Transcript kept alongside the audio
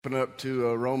Open up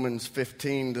to Romans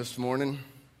 15 this morning.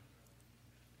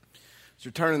 As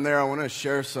you're turning there, I want to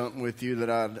share something with you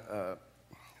that I'd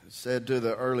said to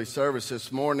the early service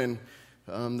this morning.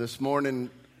 In the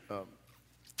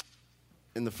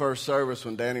first service,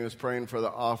 when Danny was praying for the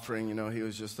offering, he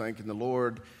was just thanking the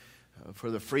Lord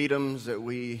for the freedoms that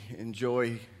we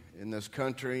enjoy in this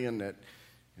country and that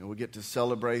we get to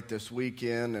celebrate this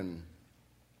weekend, and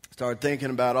started thinking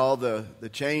about all the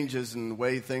changes and the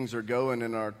way things are going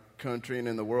in our country and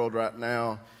in the world right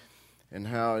now, and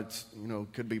how it's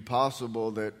could be possible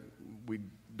that we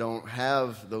don't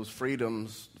have those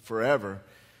freedoms forever.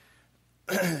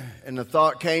 And the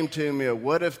thought came to me,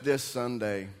 what if this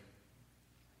Sunday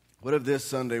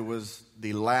was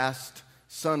the last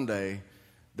Sunday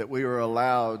that we were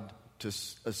allowed to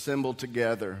assemble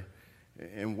together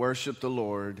and worship the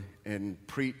Lord and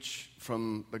preach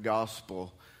from the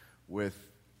gospel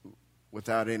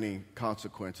without any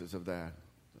consequences of that.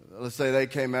 Let's say they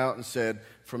came out and said,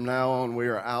 from now on we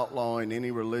are outlawing any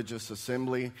religious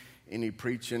assembly, any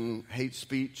preaching hate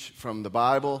speech from the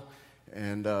Bible,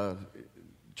 and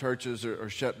churches are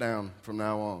shut down from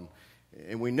now on.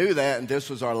 And we knew that, and this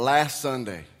was our last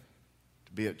Sunday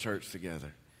to be at church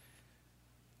together.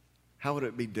 How would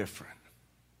it be different?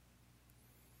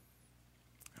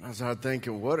 And I started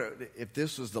thinking, what if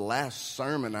this was the last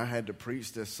sermon I had to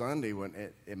preach this Sunday?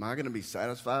 Am I going to be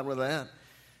satisfied with that?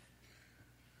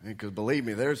 Because believe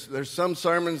me, there's some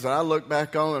sermons that I look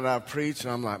back on and I preach,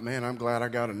 and I'm like, man, I'm glad I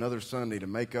got another Sunday to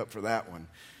make up for that one.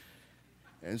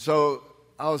 And so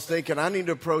I was thinking, I need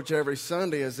to approach every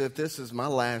Sunday as if this is my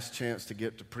last chance to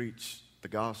get to preach the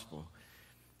gospel.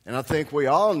 And I think we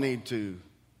all need to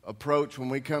approach when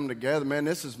we come together, man,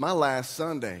 this is my last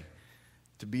Sunday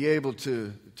to be able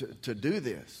to do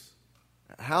this.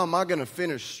 How am I going to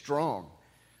finish strong?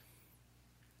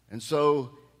 And so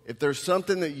if there's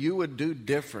something that you would do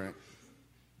different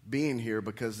being here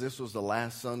because this was the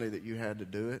last Sunday that you had to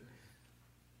do it,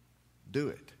 do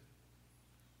it.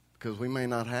 Because we may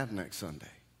not have next Sunday.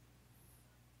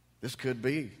 This could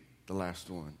be the last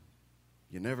one.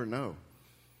 You never know.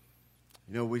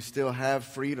 We still have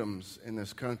freedoms in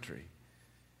this country.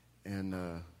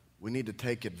 And we need to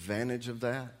take advantage of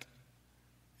that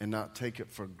and not take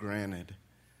it for granted,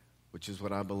 which is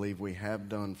what I believe we have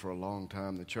done for a long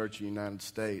time. The Church of the United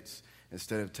States,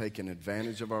 instead of taking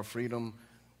advantage of our freedom,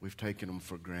 we've taken them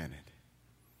for granted.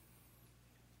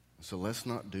 So let's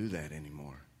not do that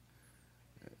anymore.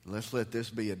 Let's let this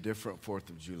be a different 4th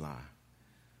of July,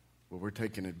 where we're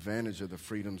taking advantage of the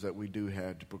freedoms that we do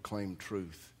have to proclaim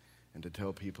truth and to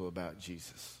tell people about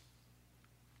Jesus.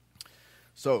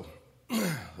 So,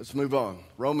 let's move on.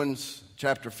 Romans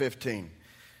chapter 15.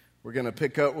 We're going to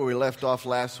pick up where we left off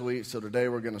last week. So today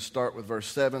we're going to start with verse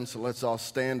 7. So let's all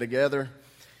stand together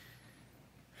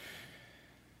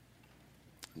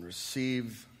and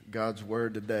receive God's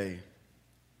word today.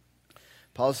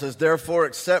 Paul says, therefore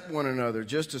accept one another,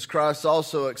 just as Christ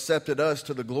also accepted us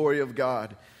to the glory of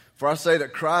God. For I say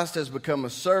that Christ has become a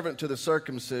servant to the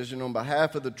circumcision on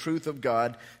behalf of the truth of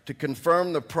God, to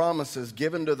confirm the promises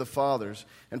given to the fathers,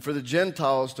 and for the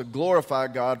Gentiles to glorify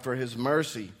God for his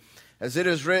mercy. As it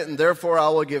is written, therefore I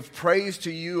will give praise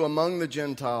to you among the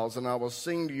Gentiles, and I will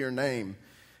sing to your name.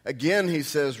 Again he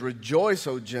says, rejoice,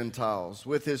 O Gentiles,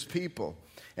 with his people.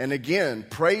 And again,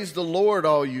 praise the Lord,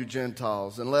 all you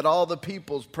Gentiles, and let all the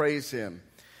peoples praise him.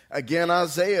 Again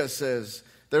Isaiah says,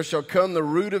 there shall come the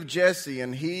root of Jesse,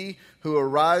 and he who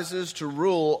arises to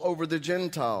rule over the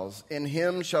Gentiles. In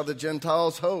him shall the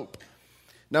Gentiles hope.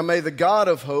 Now may the God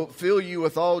of hope fill you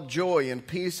with all joy and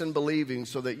peace in believing,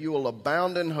 so that you will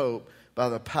abound in hope by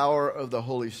the power of the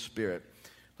Holy Spirit.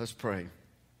 Let's pray.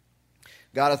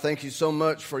 God, I thank you so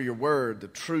much for your word, the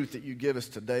truth that you give us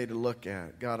today to look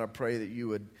at. God, I pray that you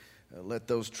would let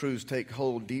those truths take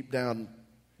hold deep down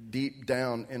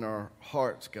in our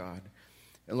hearts, God.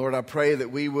 And Lord, I pray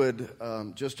that we would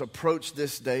just approach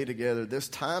this day together, this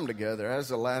time together, as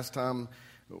the last time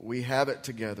we have it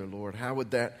together, Lord. How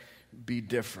would that be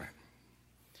different?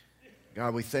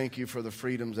 God, we thank you for the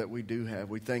freedoms that we do have.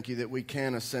 We thank you that we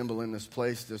can assemble in this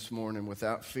place this morning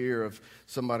without fear of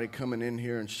somebody coming in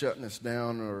here and shutting us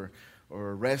down or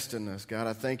arresting us. God,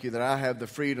 I thank you that I have the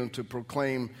freedom to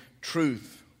proclaim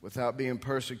truth without being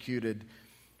persecuted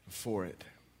for it.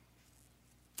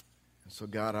 And so,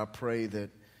 God, I pray that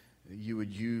you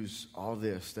would use all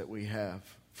this that we have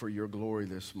for your glory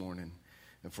this morning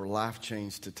and for life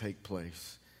change to take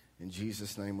place. In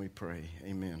Jesus' name we pray.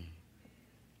 Amen.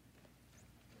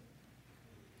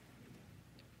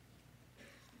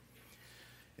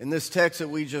 In this text that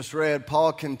we just read,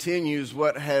 Paul continues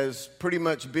what has pretty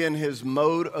much been his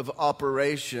mode of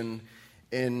operation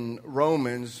in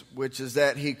Romans, which is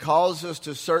that he calls us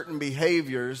to certain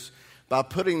behaviors by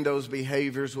putting those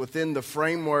behaviors within the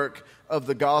framework of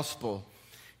the gospel.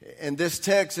 And this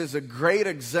text is a great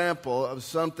example of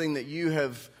something that you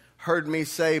have heard me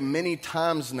say many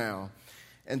times now.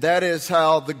 And that is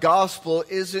how the gospel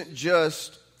isn't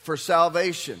just for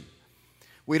salvation.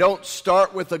 We don't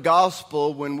start with the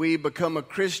gospel when we become a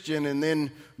Christian and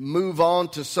then move on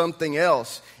to something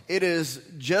else. It is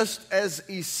just as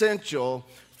essential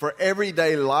for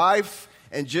everyday life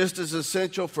and just as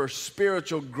essential for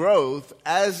spiritual growth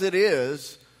as it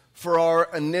is for our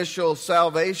initial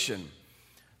salvation.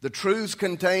 The truths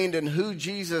contained in who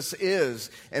Jesus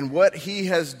is and what he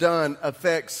has done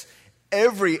affects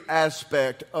every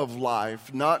aspect of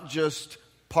life, not just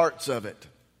parts of it.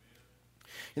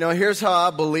 You know, here's how I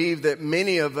believe that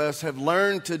many of us have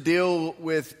learned to deal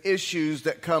with issues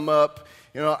that come up,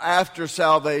 after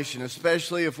salvation,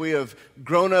 especially if we have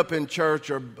grown up in church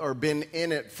or been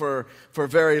in it for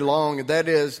very long. And that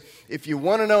is, if you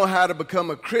want to know how to become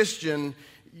a Christian,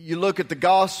 you look at the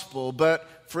gospel, but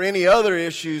for any other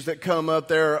issues that come up,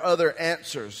 there are other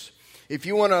answers. If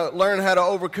you want to learn how to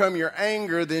overcome your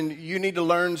anger, then you need to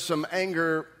learn some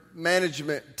anger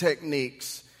management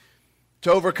techniques.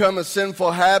 To overcome a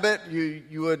sinful habit,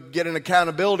 you would get an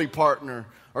accountability partner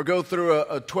or go through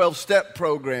a 12-step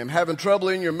program. Having trouble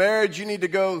in your marriage, you need to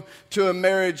go to a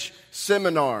marriage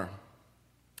seminar.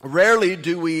 Rarely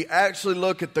do we actually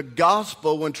look at the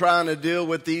gospel when trying to deal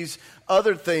with these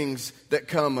other things that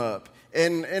come up.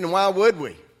 And why would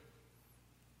we?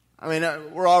 I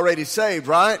mean, we're already saved,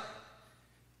 right?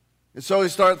 And so we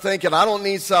start thinking, I don't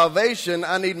need salvation,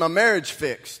 I need my marriage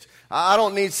fixed. I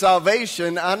don't need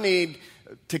salvation, I need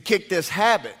to kick this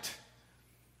habit.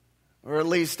 Or at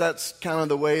least that's kind of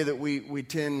the way that we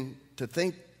tend to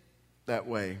think that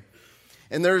way.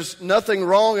 And there's nothing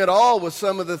wrong at all with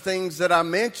some of the things that I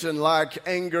mentioned, like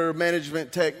anger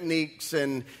management techniques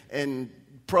and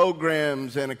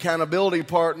programs and accountability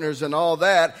partners and all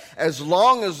that, as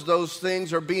long as those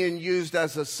things are being used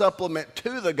as a supplement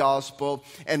to the gospel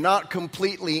and not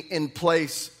completely in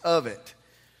place of it.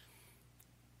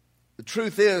 The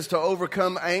truth is, to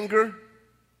overcome anger,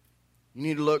 you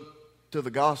need to look to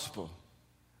the gospel.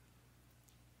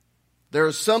 There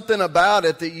is something about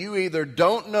it that you either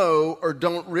don't know or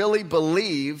don't really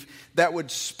believe that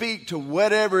would speak to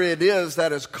whatever it is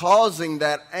that is causing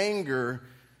that anger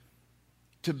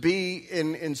to be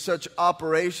in such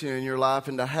operation in your life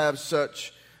and to have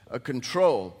such a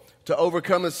control. To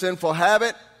overcome a sinful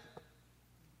habit,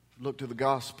 look to the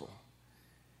gospel.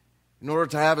 In order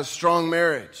to have a strong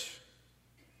marriage,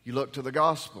 you look to the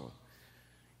gospel.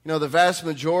 The vast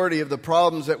majority of the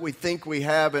problems that we think we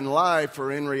have in life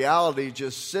are in reality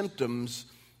just symptoms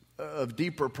of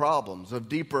deeper problems, of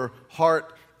deeper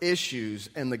heart issues.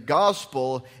 And the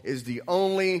gospel is the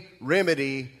only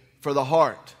remedy for the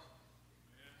heart.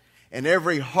 And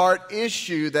every heart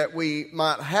issue that we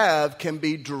might have can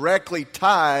be directly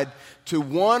tied to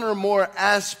one or more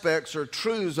aspects or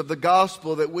truths of the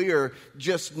gospel that we are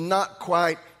just not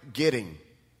quite getting.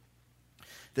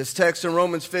 This text in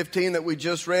Romans 15 that we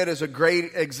just read is a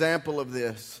great example of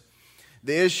this.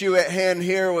 The issue at hand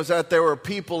here was that there were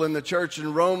people in the church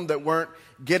in Rome that weren't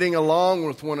getting along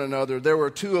with one another. There were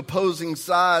two opposing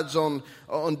sides on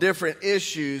different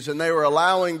issues, and they were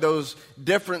allowing those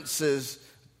differences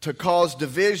to cause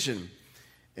division.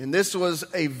 And this was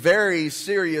a very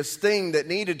serious thing that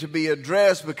needed to be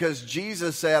addressed, because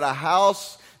Jesus said a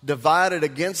house divided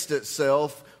against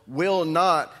itself will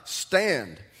not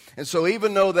stand. And so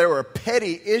even though there were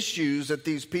petty issues that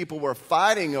these people were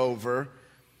fighting over,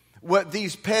 what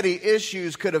these petty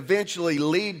issues could eventually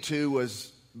lead to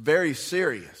was very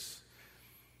serious.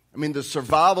 I mean, the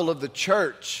survival of the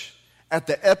church at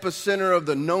the epicenter of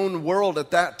the known world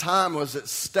at that time was at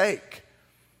stake.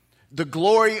 The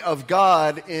glory of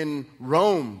God in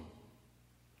Rome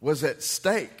was at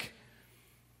stake.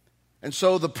 And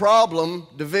so the problem,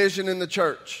 division in the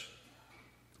church.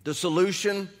 The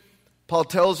solution, Paul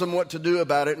tells them what to do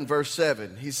about it in verse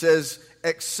 7. He says,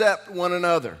 accept one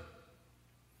another.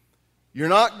 You're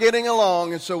not getting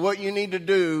along, and so what you need to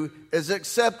do is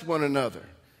accept one another.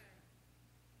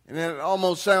 And it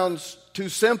almost sounds too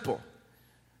simple.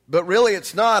 But really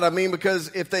it's not. I mean, because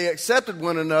if they accepted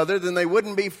one another, then they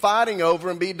wouldn't be fighting over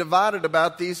and be divided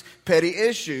about these petty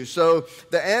issues. So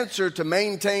the answer to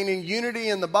maintaining unity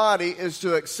in the body is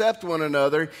to accept one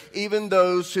another, even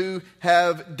those who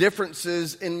have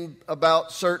differences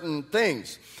about certain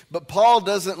things. But Paul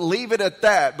doesn't leave it at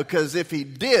that, because if he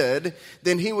did,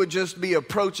 then he would just be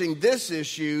approaching this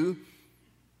issue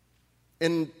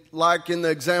like in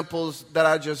the examples that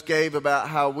I just gave about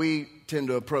how we tend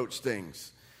to approach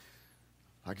things.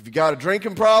 Like if you got a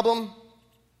drinking problem,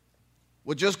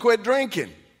 well, just quit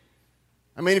drinking.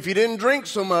 I mean, if you didn't drink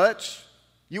so much,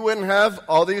 you wouldn't have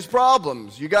all these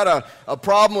problems. You got a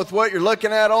problem with what you're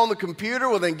looking at on the computer?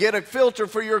 Well, then get a filter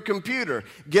for your computer.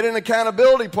 Get an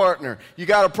accountability partner. You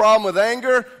got a problem with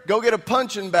anger? Go get a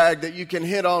punching bag that you can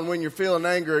hit on when you're feeling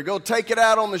angry. Go take it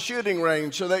out on the shooting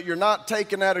range so that you're not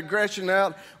taking that aggression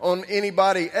out on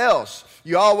anybody else.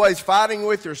 You always fighting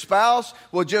with your spouse?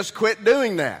 Well, just quit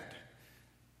doing that.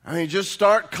 I mean, just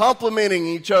start complimenting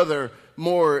each other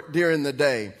more during the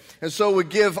day. And so we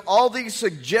give all these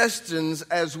suggestions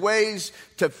as ways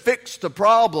to fix the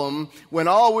problem when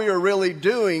all we are really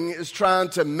doing is trying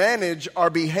to manage our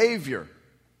behavior.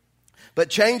 But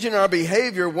changing our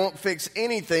behavior won't fix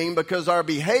anything because our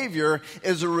behavior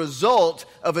is a result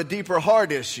of a deeper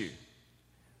heart issue.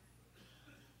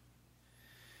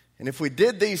 And if we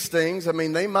did these things, I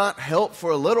mean, they might help for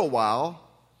a little while,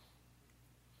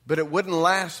 but it wouldn't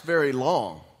last very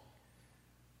long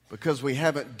because we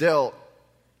haven't dealt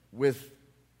with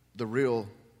the real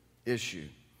issue.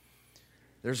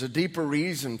 There's a deeper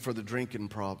reason for the drinking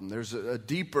problem. There's a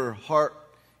deeper heart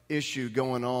issue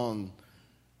going on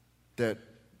that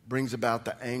brings about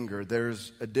the anger.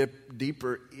 There's a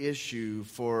deeper issue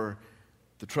for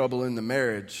the trouble in the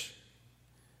marriage.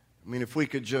 I mean, if we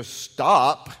could just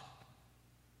stop,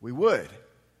 we would.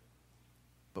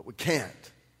 But we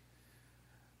can't.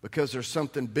 Because there's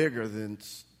something bigger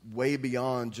that's way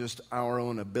beyond just our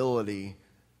own ability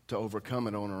to overcome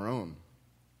it on our own.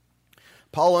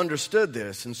 Paul understood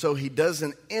this, and so he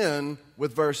doesn't end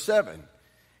with verse 7.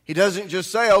 He doesn't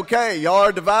just say, okay, y'all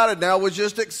are divided now, we'll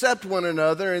just accept one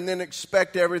another and then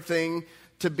expect everything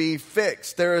to be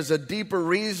fixed. There is a deeper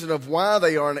reason of why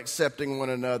they aren't accepting one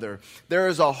another. There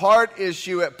is a heart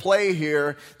issue at play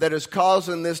here that is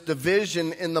causing this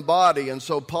division in the body. And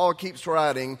so Paul keeps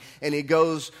writing, and he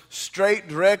goes straight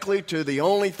directly to the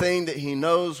only thing that he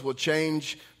knows will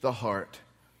change the heart.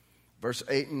 Verse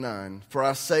 8 and 9, for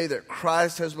I say that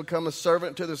Christ has become a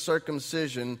servant to the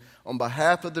circumcision on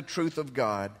behalf of the truth of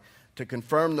God, to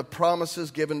confirm the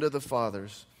promises given to the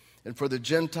fathers, and for the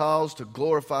Gentiles to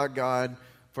glorify God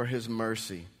for his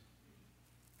mercy.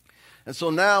 And so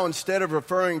now, instead of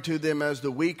referring to them as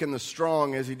the weak and the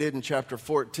strong, as he did in chapter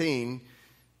 14,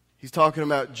 he's talking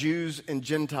about Jews and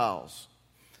Gentiles.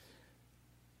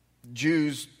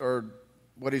 Jews are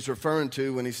what he's referring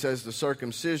to when he says the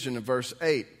circumcision in verse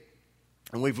 8.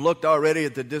 And we've looked already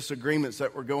at the disagreements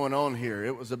that were going on here.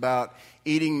 It was about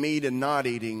eating meat and not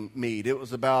eating meat. It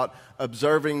was about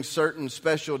observing certain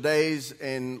special days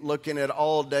and looking at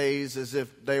all days as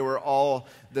if they were all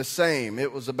the same.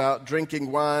 It was about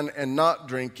drinking wine and not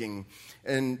drinking.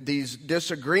 And these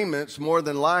disagreements more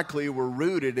than likely were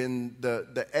rooted in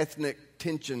the ethnic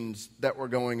tensions that were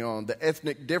going on, the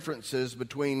ethnic differences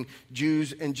between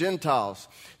Jews and Gentiles.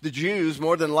 The Jews,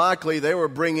 more than likely, they were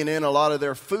bringing in a lot of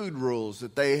their food rules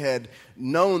that they had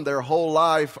known their whole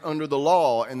life under the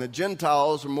law, and the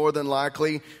Gentiles were more than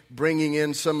likely bringing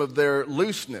in some of their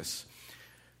looseness.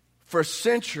 For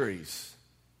centuries,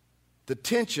 the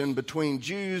tension between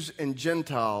Jews and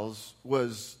Gentiles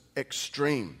was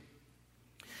extreme.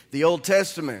 The Old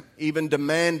Testament even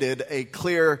demanded a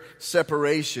clear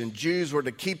separation. Jews were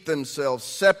to keep themselves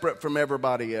separate from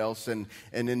everybody else, and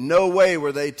in no way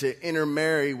were they to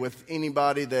intermarry with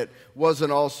anybody that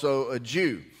wasn't also a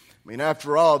Jew. I mean,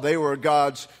 after all, they were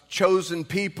God's chosen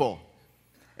people.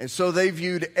 And so they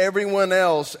viewed everyone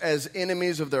else as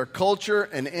enemies of their culture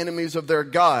and enemies of their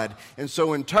God. And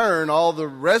so in turn, all the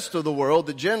rest of the world,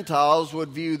 the Gentiles, would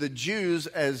view the Jews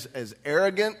as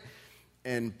arrogant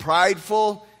and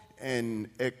prideful and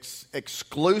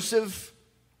exclusive.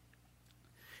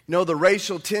 You know, the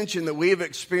racial tension that we have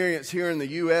experienced here in the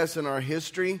U.S. in our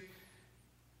history,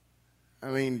 I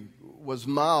mean, was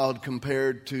mild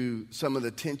compared to some of the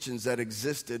tensions that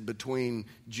existed between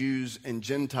Jews and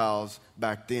Gentiles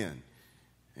back then.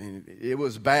 And it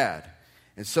was bad.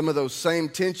 And some of those same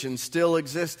tensions still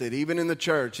existed, even in the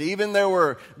church. Even there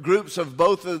were groups of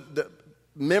both of the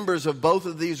members of both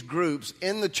of these groups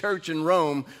in the church in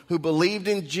Rome who believed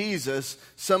in Jesus.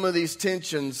 Some of these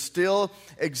tensions still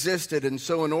existed. And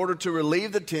so in order to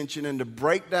relieve the tension and to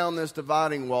break down this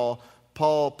dividing wall,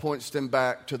 Paul points them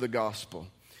back to the gospel.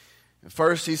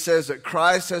 First, he says that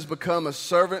Christ has become a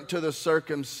servant to the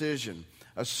circumcision,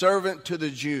 a servant to the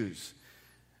Jews.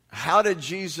 How did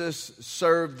Jesus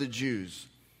serve the Jews?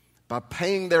 By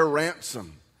paying their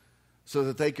ransom so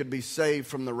that they could be saved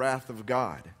from the wrath of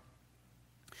God.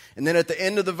 And then at the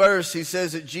end of the verse, he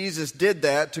says that Jesus did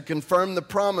that to confirm the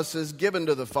promises given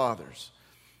to the fathers.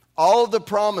 All of the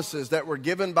promises that were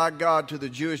given by God to the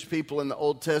Jewish people in the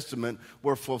Old Testament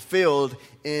were fulfilled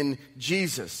in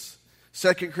Jesus.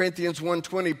 2 Corinthians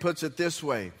 1:20 puts it this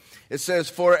way. It says,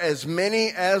 "For as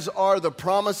many as are the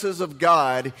promises of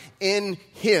God in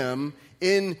Him,"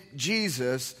 in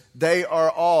Jesus, "they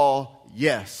are all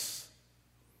yes."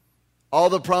 All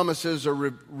the promises are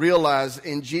realized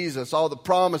in Jesus. All the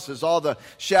promises, all the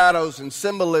shadows and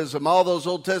symbolism, all those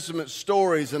Old Testament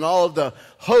stories and all of the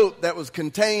hope that was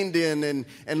contained in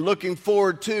and looking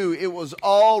forward to, it was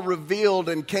all revealed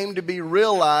and came to be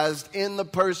realized in the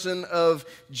person of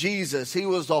Jesus. He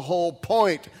was the whole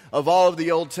point of all of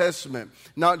the Old Testament.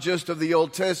 Not just of the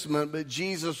Old Testament, but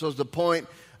Jesus was the point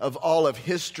of all of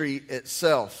history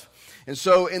itself. And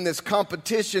so in this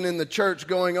competition in the church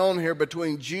going on here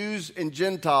between Jews and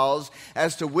Gentiles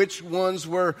as to which ones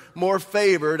were more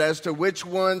favored, as to which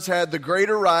ones had the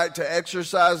greater right to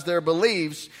exercise their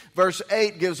beliefs, verse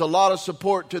 8 gives a lot of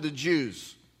support to the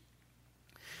Jews.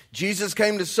 Jesus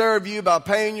came to serve you by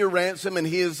paying your ransom, and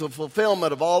He is the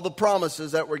fulfillment of all the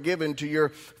promises that were given to your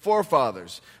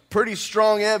forefathers. Pretty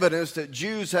strong evidence that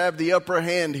Jews have the upper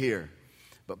hand here.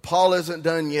 But Paul isn't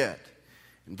done yet.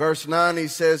 In verse 9 he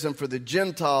says, "And for the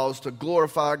Gentiles to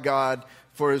glorify God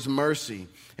for His mercy."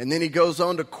 And then he goes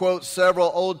on to quote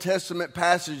several Old Testament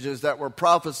passages that were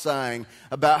prophesying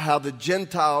about how the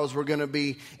Gentiles were going to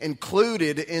be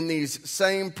included in these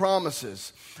same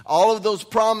promises. All of those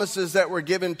promises that were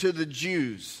given to the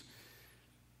Jews,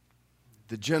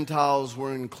 the Gentiles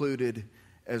were included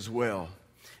as well.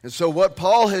 And so what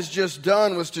Paul has just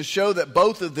done was to show that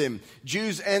both of them,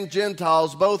 Jews and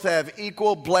Gentiles, both have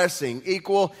equal blessing,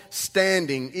 equal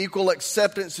standing, equal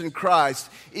acceptance in Christ,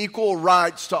 equal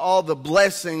rights to all the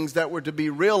blessings that were to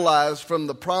be realized from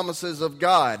the promises of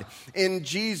God. In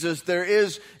Jesus, there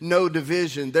is no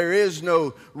division. There is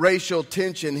no racial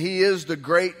tension. He is the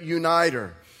great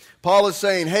uniter. Paul is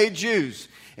saying, hey, Jews,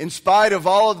 in spite of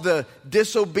all of the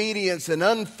disobedience and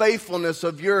unfaithfulness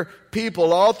of your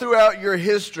people all throughout your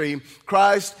history,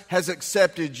 Christ has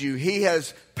accepted you. He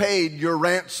has paid your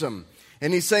ransom.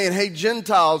 And he's saying, hey,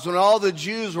 Gentiles, when all the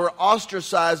Jews were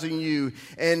ostracizing you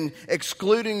and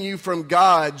excluding you from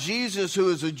God, Jesus, who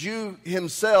is a Jew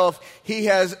himself, He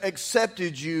has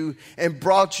accepted you and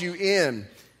brought you in.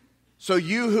 So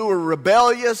you who were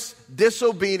rebellious,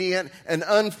 disobedient, and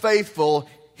unfaithful,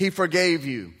 He forgave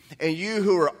you. And you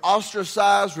who are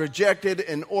ostracized, rejected,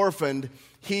 and orphaned,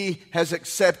 He has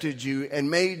accepted you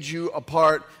and made you a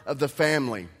part of the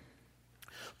family.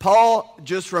 Paul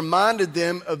just reminded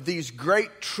them of these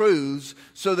great truths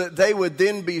so that they would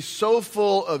then be so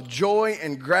full of joy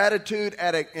and gratitude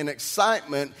and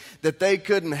excitement that they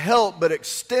couldn't help but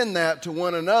extend that to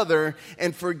one another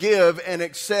and forgive and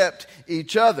accept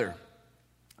each other.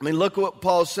 I mean, look what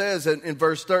Paul says in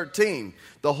verse 13,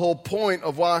 the whole point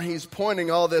of why he's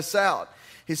pointing all this out.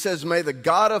 He says, "May the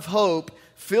God of hope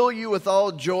fill you with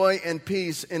all joy and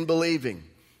peace in believing."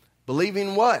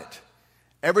 Believing what?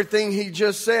 Everything he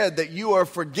just said, that you are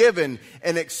forgiven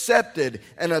and accepted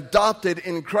and adopted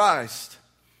in Christ.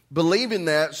 Believing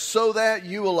that so that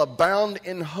you will abound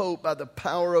in hope by the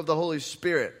power of the Holy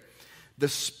Spirit. The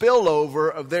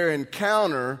spillover of their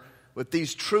encounter with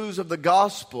these truths of the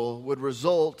gospel would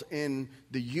result in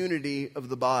the unity of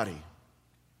the body.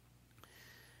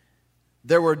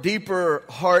 There were deeper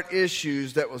heart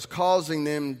issues that was causing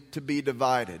them to be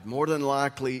divided. More than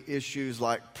likely issues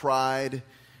like pride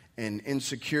and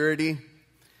insecurity.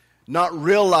 Not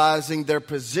realizing their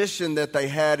position that they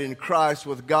had in Christ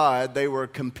with God, they were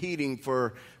competing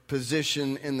for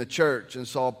position in the church. And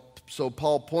so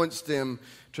Paul points them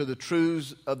to the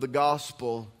truths of the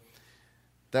gospel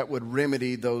that would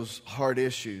remedy those hard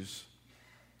issues.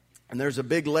 And there's a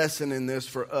big lesson in this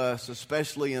for us,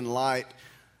 especially in light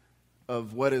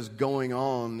of what is going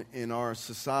on in our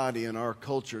society and our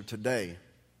culture today.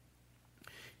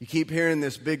 You keep hearing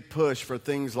this big push for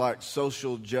things like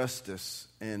social justice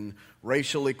and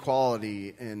racial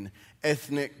equality and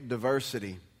ethnic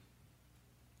diversity.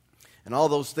 And all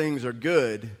those things are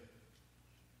good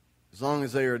as long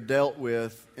as they are dealt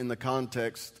with in the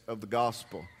context of the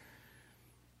gospel.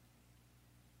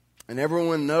 And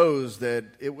everyone knows that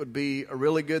it would be a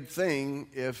really good thing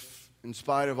if, in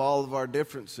spite of all of our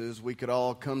differences, we could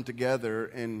all come together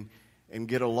and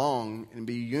get along and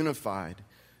be unified,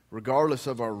 regardless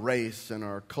of our race and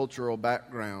our cultural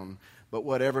background. But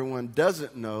what everyone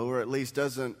doesn't know, or at least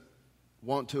doesn't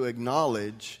want to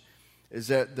acknowledge, is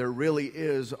that there really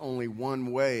is only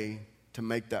one way to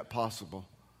make that possible.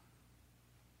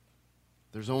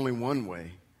 There's only one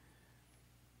way.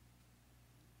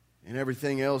 And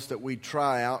everything else that we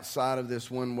try outside of this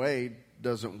one way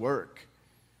doesn't work.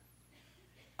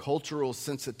 cultural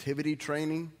sensitivity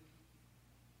training.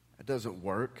 That doesn't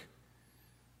work.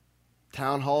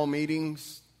 Town hall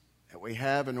meetings that we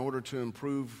have in order to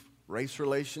improve race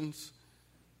relations,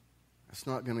 that's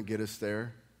not going to get us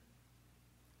there.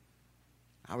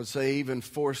 I would say even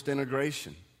forced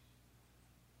integration.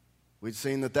 We've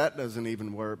seen that doesn't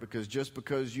even work, because just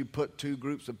because you put two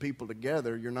groups of people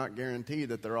together, you're not guaranteed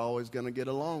that they're always going to get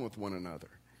along with one another.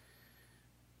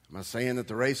 Am I saying that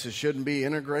the races shouldn't be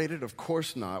integrated? Of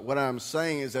course not. What I'm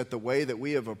saying is that the way that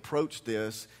we have approached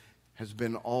this has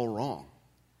been all wrong,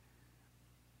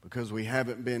 because we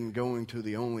haven't been going to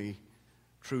the only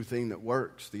true thing that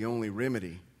works, the only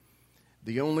remedy,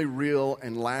 the only real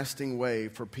and lasting way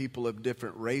for people of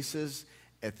different races,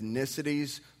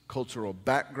 ethnicities, cultural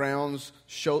backgrounds,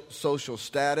 social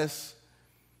status.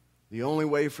 The only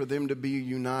way for them to be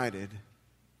united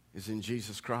is in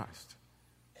Jesus Christ.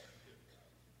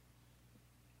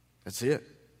 That's it.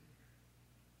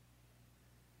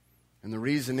 And the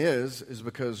reason is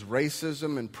because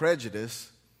racism and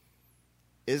prejudice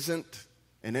isn't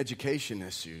an education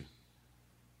issue.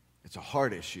 It's a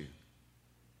heart issue.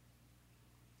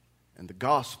 And the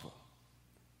gospel,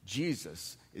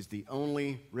 Jesus, is the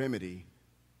only remedy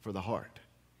for the heart.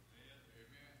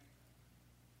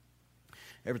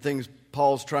 Everything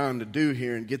Paul's trying to do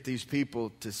here and get these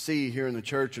people to see here in the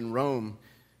church in Rome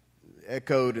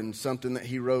echoed in something that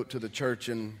he wrote to the church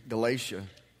in Galatia.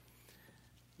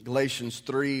 Galatians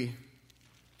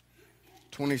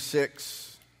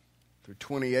 3:26 through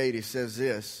 28, he says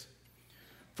this: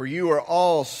 "For you are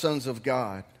all sons of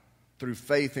God through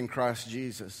faith in Christ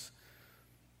Jesus.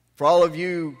 For all of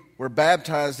you were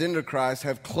baptized into Christ,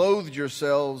 have clothed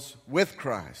yourselves with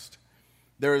Christ.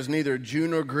 There is neither Jew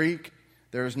nor Greek,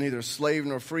 there is neither slave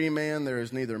nor free man, there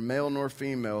is neither male nor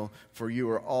female, for you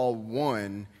are all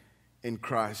one in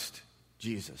Christ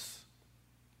Jesus."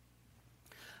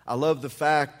 I love the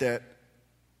fact that,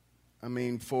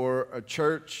 for a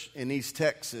church in East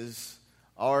Texas,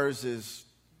 ours is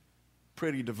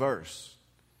pretty diverse.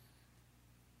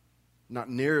 Not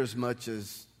near as much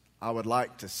as I would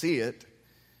like to see it,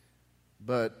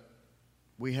 but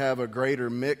we have a greater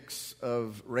mix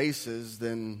of races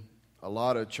than a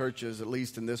lot of churches, at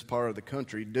least in this part of the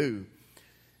country, do.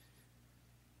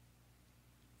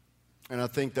 And I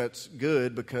think that's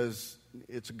good, because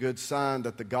it's a good sign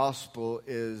that the gospel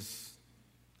is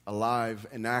alive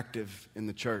and active in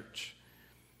the church.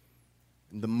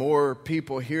 And the more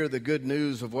people hear the good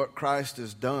news of what Christ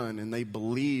has done, and they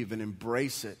believe and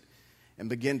embrace it, and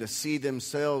begin to see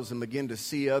themselves and begin to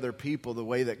see other people the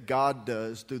way that God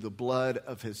does through the blood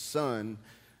of His Son,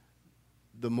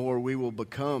 the more we will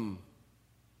become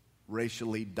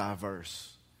racially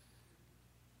diverse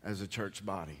as a church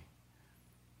body.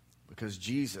 Because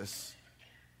Jesus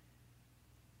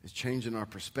is changing our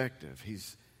perspective.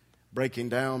 He's breaking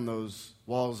down those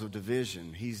walls of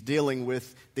division. He's dealing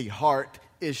with the heart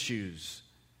issues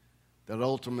that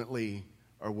ultimately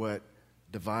are what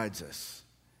divides us.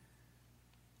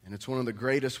 And it's one of the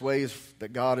greatest ways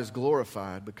that God is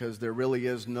glorified, because there really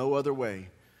is no other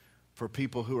way for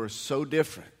people who are so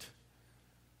different,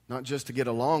 not just to get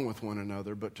along with one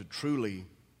another, but to truly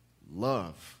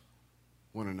love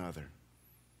one another.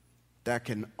 That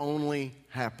can only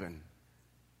happen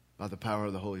by the power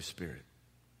of the Holy Spirit.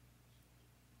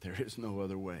 There is no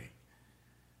other way.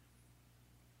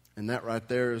 And that right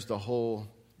there is the whole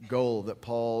goal that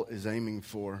Paul is aiming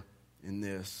for in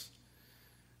this.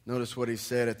 Notice what he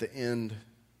said at the end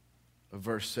of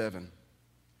verse 7.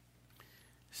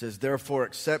 He says, "Therefore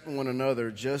accept one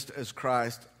another just as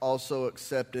Christ also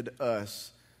accepted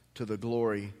us to the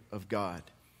glory of God."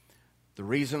 The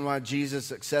reason why Jesus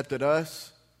accepted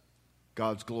us,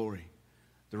 God's glory.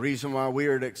 The reason why we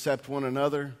are to accept one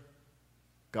another,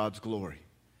 God's glory.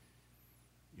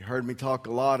 You heard me talk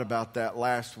a lot about that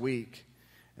last week,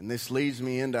 and this leads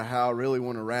me into how I really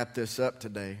want to wrap this up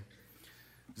today.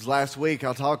 Last week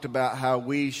I talked about how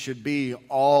we should be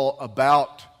all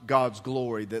about God's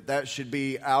glory, that should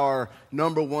be our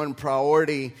number one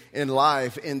priority in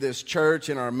life, in this church,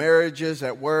 in our marriages,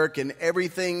 at work, in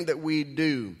everything that we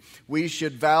do. We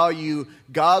should value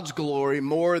God's glory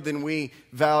more than we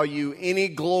value any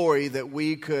glory that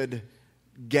we could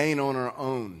gain on our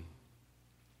own.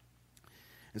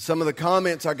 And some of the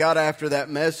comments I got after that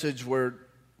message were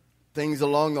things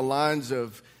along the lines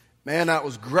of, "Man, that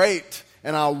was great,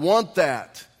 and I want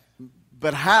that,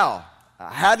 but how?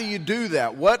 How do you do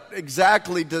that? What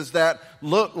exactly does that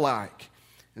look like?"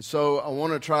 And so I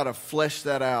want to try to flesh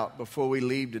that out before we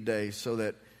leave today, so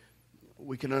that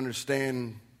we can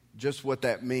understand just what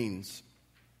that means.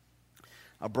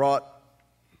 I brought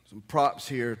some props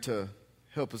here to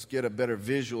help us get a better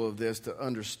visual of this to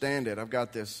understand it. I've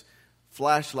got this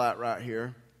flashlight right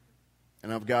here,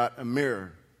 and I've got a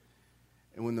mirror.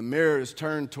 And when the mirror is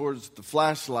turned towards the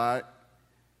flashlight,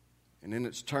 and then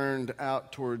it's turned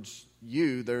out towards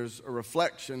you, there's a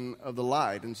reflection of the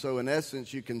light. And so in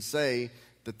essence, you can say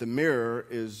that the mirror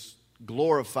is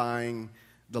glorifying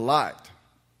the light.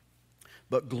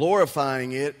 But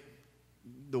glorifying it,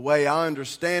 the way I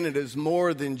understand it, is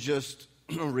more than just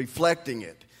reflecting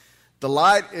it. The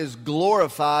light is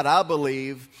glorified, I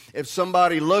believe, if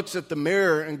somebody looks at the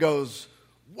mirror and goes,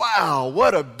 wow,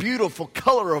 what a beautiful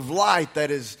color of light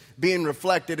that is being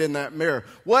reflected in that mirror.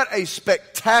 What a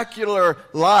spectacular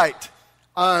light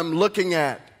I'm looking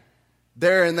at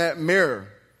there in that mirror.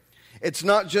 It's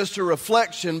not just a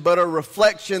reflection, but a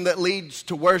reflection that leads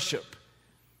to worship,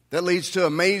 that leads to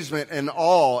amazement and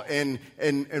awe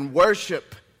and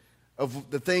worship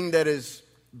of the thing that is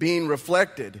being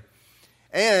reflected.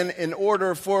 And in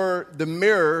order for the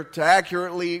mirror to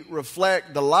accurately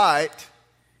reflect the light,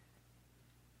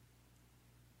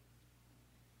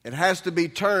 it has to be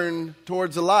turned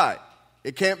towards the light.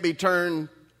 It can't be turned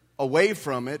away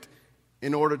from it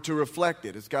in order to reflect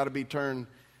it. It's got to be turned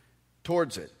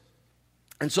towards it.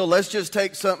 And so let's just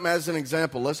take something as an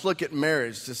example. Let's look at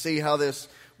marriage to see how this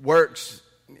works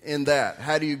in that.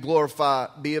 How do you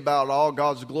be about all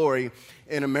God's glory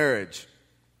in a marriage?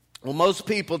 Well, most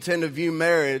people tend to view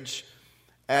marriage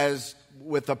as,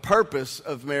 with the purpose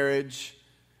of marriage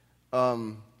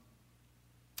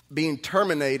being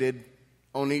terminated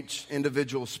on each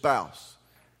individual spouse.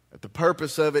 That the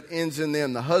purpose of it ends in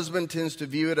them. The husband tends to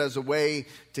view it as a way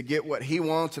to get what he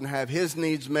wants and have his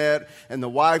needs met, and the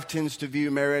wife tends to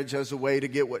view marriage as a way to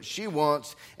get what she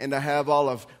wants and to have all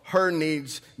of her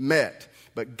needs met.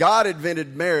 But God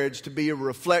invented marriage to be a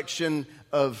reflection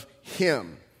of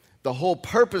Him. The whole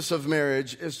purpose of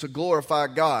marriage is to glorify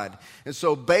God. And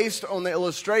so based on the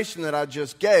illustration that I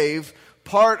just gave,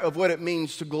 part of what it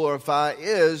means to glorify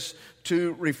is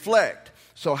to reflect.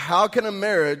 So how can a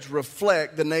marriage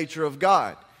reflect the nature of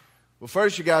God? Well,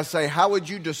 first you got to say, how would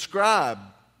you describe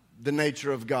the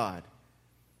nature of God?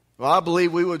 Well, I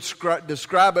believe we would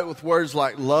describe it with words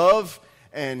like love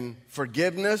and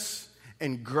forgiveness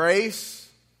and grace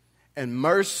and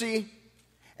mercy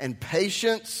and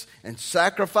patience and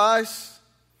sacrifice.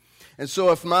 And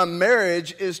so if my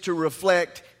marriage is to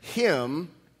reflect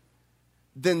Him,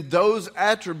 then those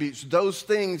attributes, those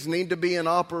things need to be in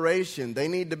operation. They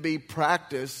need to be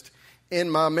practiced in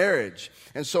my marriage.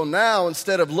 And so now,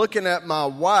 instead of looking at my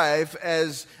wife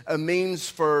as a means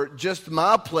for just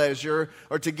my pleasure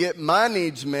or to get my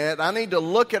needs met, I need to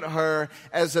look at her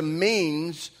as a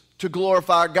means to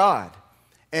glorify God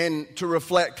and to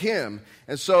reflect Him.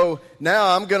 And so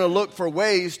now I'm going to look for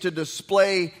ways to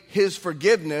display His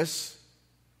forgiveness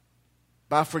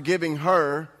by forgiving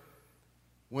her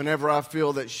whenever I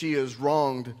feel that she has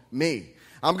wronged me.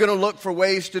 I'm going to look for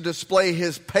ways to display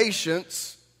His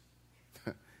patience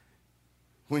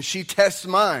when she tests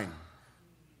mine.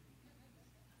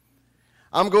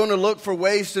 I'm going to look for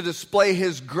ways to display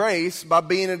His grace by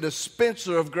being a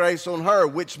dispenser of grace on her,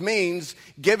 which means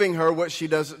giving her what she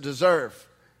doesn't deserve.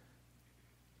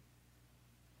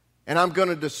 And I'm going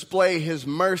to display His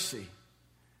mercy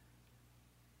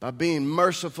by being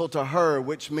merciful to her,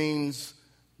 which means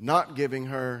not giving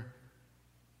her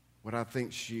what I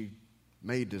think she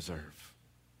may deserve,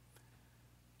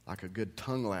 like a good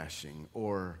tongue lashing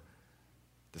or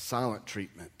the silent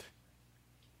treatment.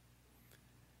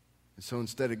 And so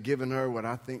instead of giving her what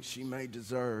I think she may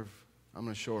deserve, I'm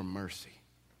going to show her mercy.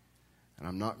 And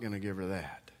I'm not going to give her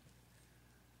that.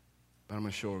 But I'm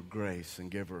going to show her grace and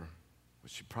give her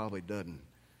what she probably doesn't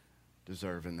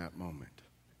deserve in that moment.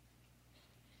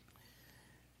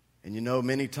 And you know,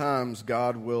 many times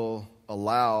God will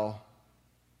allow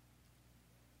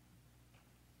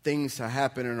things to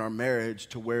happen in our marriage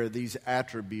to where these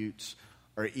attributes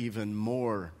are even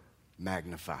more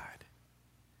magnified.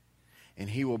 And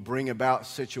He will bring about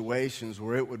situations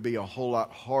where it would be a whole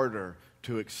lot harder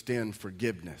to extend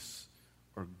forgiveness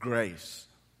or grace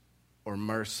or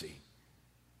mercy.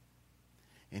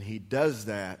 And He does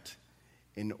that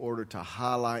in order to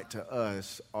highlight to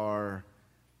us our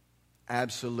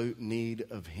absolute need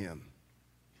of Him.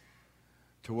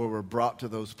 To where we're brought to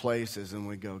those places and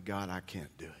we go, God, I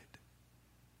can't do it.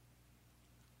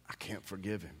 I can't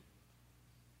forgive him.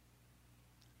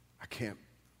 I can't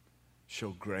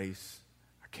show grace.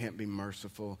 I can't be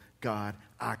merciful. God,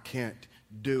 I can't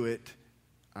do it.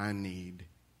 I need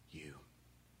you.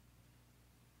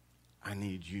 I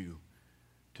need you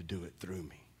to do it through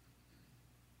me.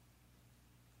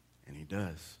 And he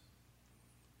does,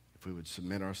 if we would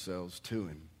submit ourselves to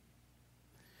him.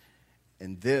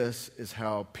 And this is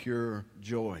how pure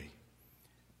joy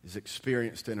is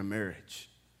experienced in a marriage,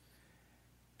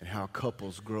 and how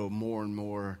couples grow more and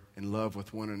more in love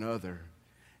with one another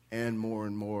and more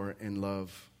in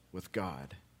love with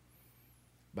God,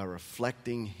 by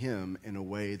reflecting Him in a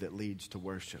way that leads to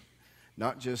worship.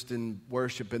 Not just in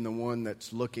worship in the one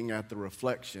that's looking at the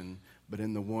reflection, but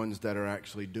in the ones that are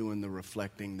actually doing the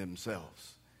reflecting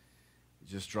themselves. It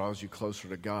just draws you closer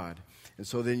to God. And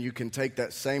so then you can take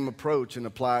that same approach and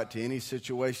apply it to any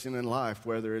situation in life,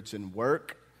 whether it's in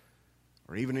work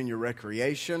or even in your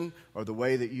recreation or the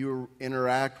way that you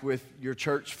interact with your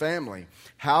church family.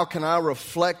 How can I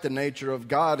reflect the nature of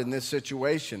God in this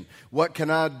situation? What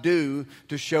can I do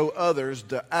to show others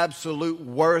the absolute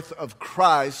worth of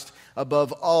Christ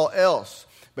above all else?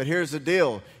 But here's the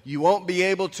deal. You won't be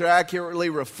able to accurately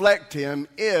reflect Him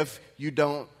if you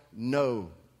don't know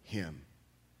Him.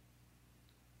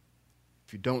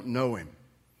 If you don't know Him.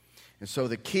 And so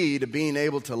the key to being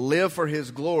able to live for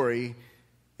His glory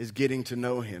is getting to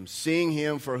know Him, seeing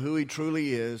Him for who He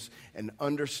truly is, and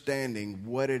understanding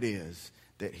what it is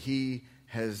that He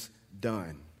has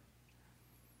done.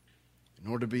 In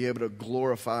order to be able to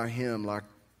glorify Him like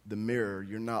the mirror,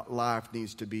 your life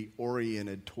needs to be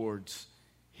oriented towards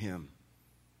Him.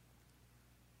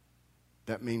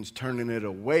 That means turning it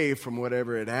away from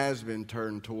whatever it has been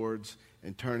turned towards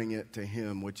and turning it to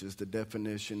Him, which is the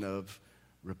definition of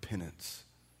repentance.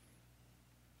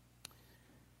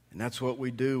 And that's what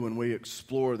we do when we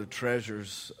explore the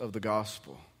treasures of the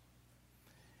gospel.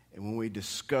 And when we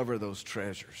discover those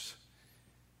treasures,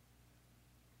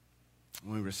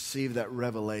 when we receive that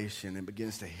revelation and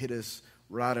begins to hit us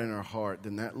right in our heart,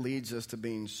 then that leads us to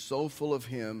being so full of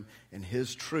Him and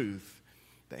His truth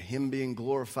that Him being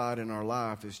glorified in our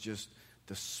life is just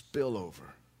the spillover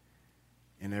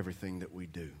in everything that we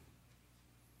do.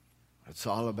 It's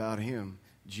all about Him.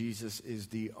 Jesus is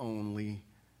the only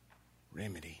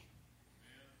remedy.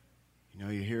 You know,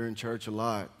 you hear in church a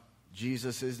lot,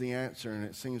 Jesus is the answer, and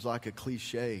it seems like a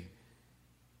cliche.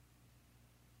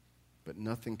 But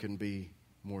nothing can be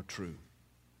more true.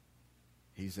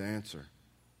 He's the answer.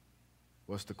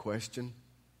 What's the question?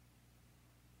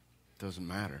 Doesn't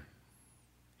matter.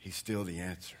 He's still the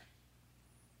answer.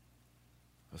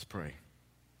 Let's pray.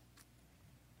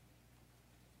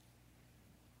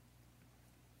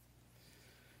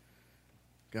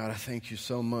 God, I thank You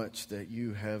so much that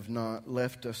You have not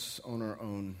left us on our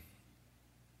own.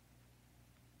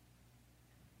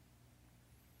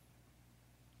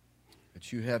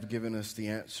 That You have given us the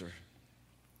answer.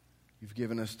 You've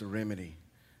given us the remedy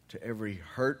to every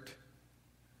hurt,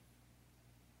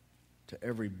 to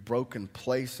every broken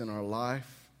place in our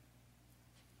life,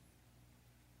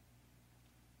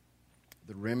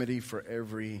 the remedy for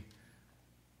every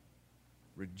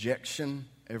rejection,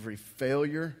 every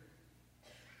failure,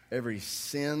 every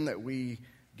sin that we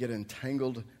get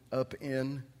entangled up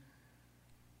in,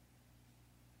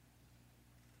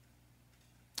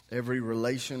 every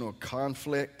relational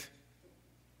conflict,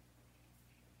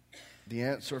 the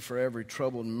answer for every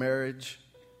troubled marriage.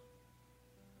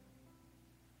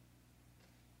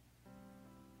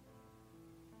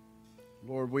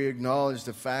 Lord, we acknowledge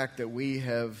the fact that we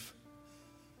have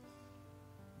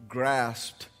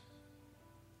grasped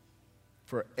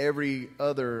for every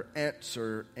other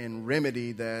answer and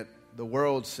remedy that the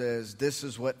world says this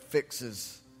is what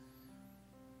fixes.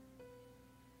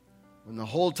 When the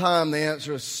whole time the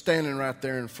answer is standing right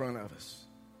there in front of us.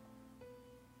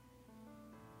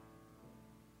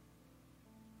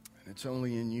 And it's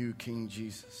only in You, King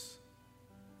Jesus.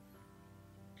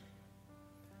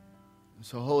 And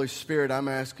so, Holy Spirit, I'm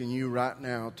asking You right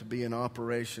now to be in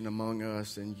operation among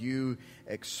us, and You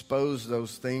expose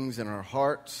those things in our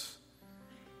hearts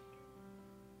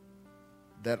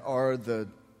that are the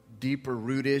deeper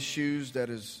root issues that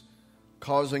is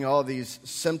causing all these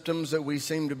symptoms that we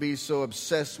seem to be so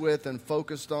obsessed with and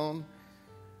focused on.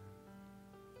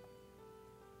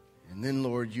 And then,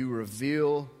 Lord, You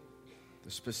reveal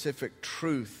the specific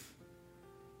truth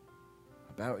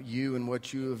about You and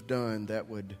what You have done that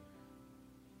would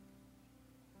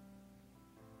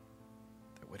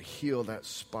heal that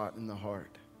spot in the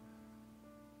heart.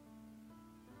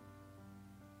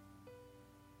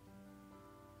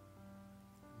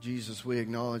 Jesus, we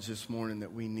acknowledge this morning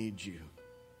that we need You.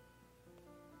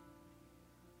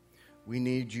 We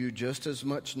need You just as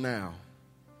much now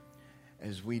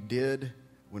as we did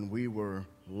when we were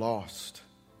lost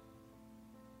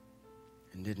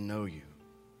and didn't know You.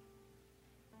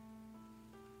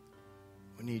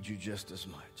 We need You just as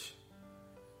much.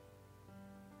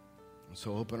 And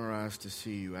so open our eyes to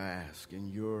see You, I ask, in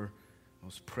Your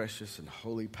most precious and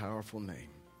holy, powerful name.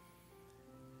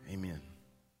 Amen.